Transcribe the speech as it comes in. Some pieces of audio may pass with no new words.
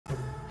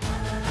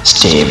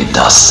Stay with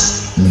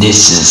us.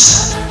 This is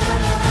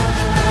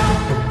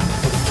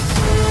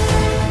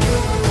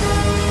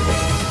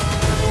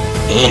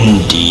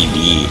NTV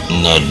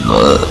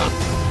Network.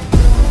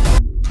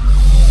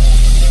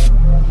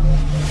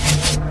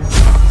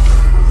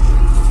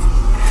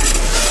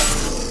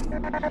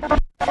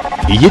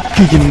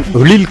 இயற்கையின்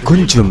எழில்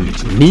கொஞ்சம்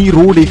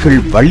நீரோடைகள்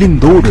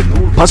வழிந்தோடும்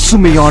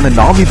பசுமையான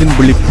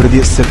நாவிதன்வெளி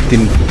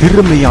பிரதேசத்தின்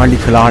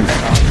திறமையாளிகளான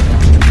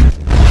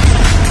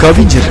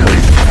கவிஞர்கள்,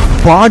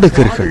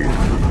 பாடகர்கள்,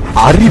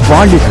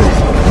 அறிவாளிகள்,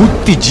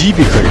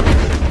 புத்திஜீவிகள்,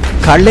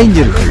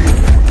 கலைஞர்கள்,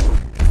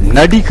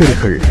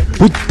 நடிகர்கள்,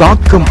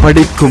 புத்தாக்கம்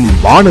படைக்கும்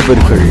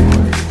மாணவர்கள்,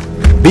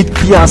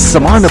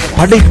 வித்தியாசமான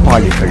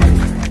படைப்பாளிகள்,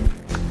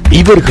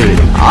 இவர்கள்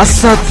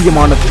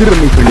அசாத்தியமான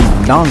திறமைகளை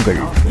நாங்கள்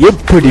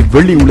எப்படி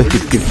வெளி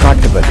உலகிற்கு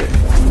காட்டுவது?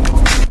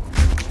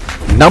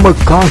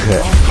 நமக்காக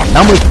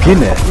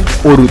நமக்கென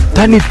ஒரு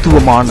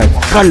தனித்துவமான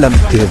களம்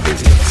தேவை.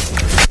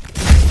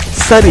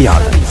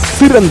 சரியான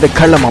சிறந்த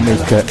களம்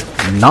அமைக்க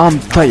நாம்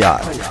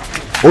தயார்.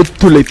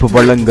 ஒத்துழைப்பு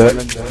வழங்க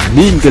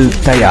நீங்கள்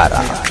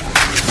தயாரா?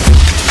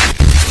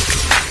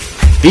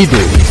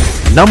 இது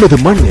நமது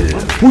மண்ணில்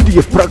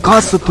புதிய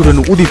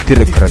பிரகாசத்துடன்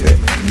உதித்திருக்கிறது.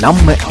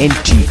 நம்ம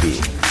NTV.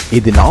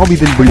 இது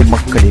நாவிதன்வெளி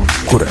மக்களின்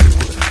குரல்.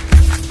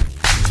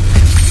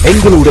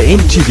 எங்களோட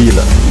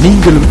NTV-ல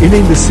நீங்களும்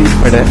இணைந்து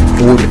செயல்பட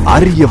ஒரு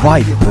அரிய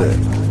வாய்ப்பு.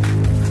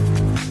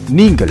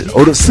 நீங்கள்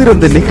ஒரு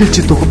சிறந்த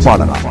நிகழ்ச்சி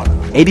தொகுப்பாளரா,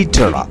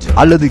 எடிட்டரா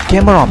அல்லது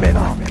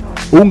கேமராமேனா,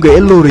 உங்க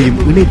எல்லோரையும்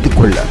இணைத்துக்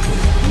கொள்ள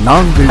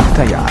நாங்கள்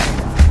தயார்.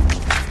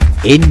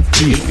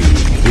 NTV.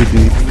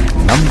 இது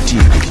நம்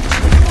டிவி.